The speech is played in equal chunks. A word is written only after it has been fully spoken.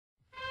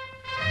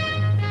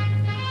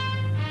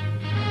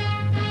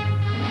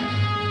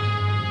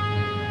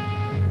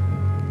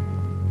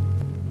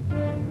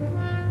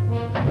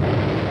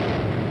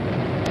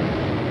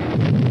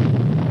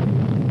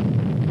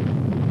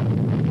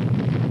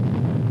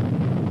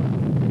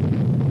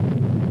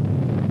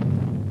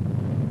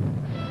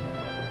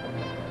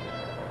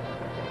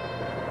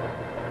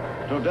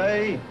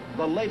Today,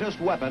 the latest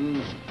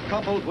weapons,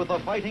 coupled with the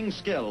fighting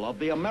skill of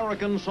the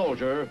American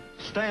soldier,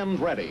 stand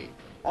ready,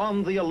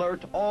 on the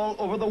alert all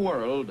over the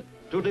world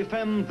to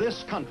defend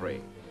this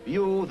country,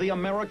 you, the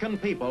American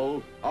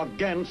people,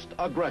 against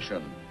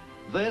aggression.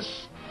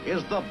 This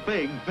is The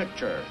Big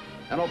Picture,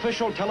 an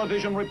official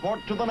television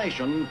report to the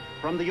nation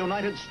from the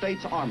United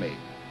States Army.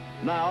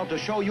 Now, to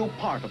show you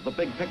part of the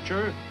big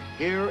picture,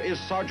 here is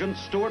Sergeant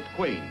Stuart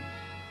Queen.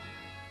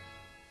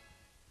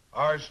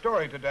 Our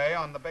story today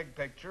on The Big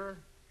Picture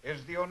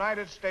is the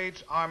United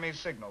States Army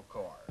Signal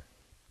Corps.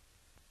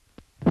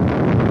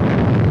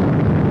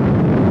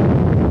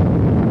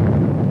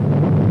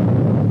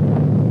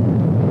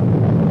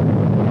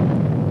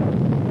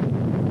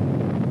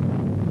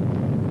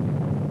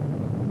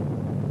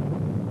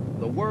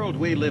 The world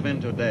we live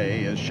in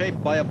today is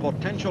shaped by a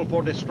potential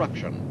for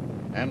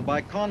destruction and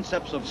by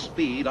concepts of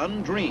speed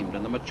undreamed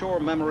in the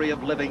mature memory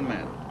of living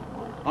men.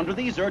 Under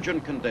these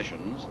urgent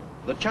conditions,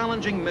 the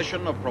challenging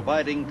mission of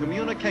providing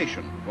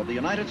communication for the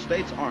United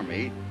States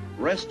Army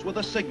rests with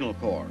a Signal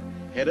Corps,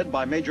 headed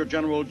by Major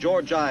General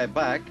George I.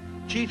 Back,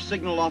 Chief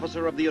Signal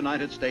Officer of the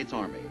United States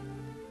Army.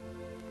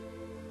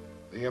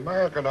 The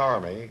American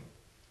Army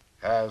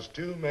has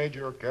two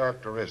major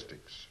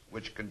characteristics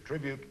which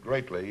contribute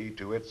greatly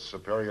to its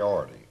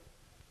superiority.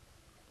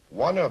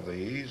 One of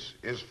these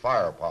is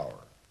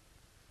firepower,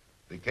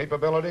 the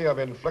capability of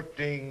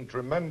inflicting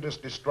tremendous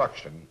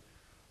destruction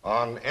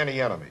on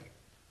any enemy.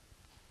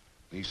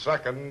 The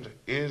second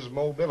is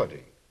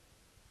mobility,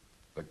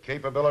 the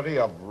capability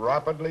of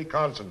rapidly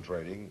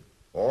concentrating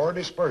or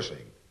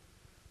dispersing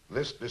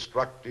this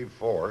destructive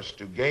force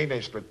to gain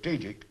a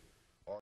strategic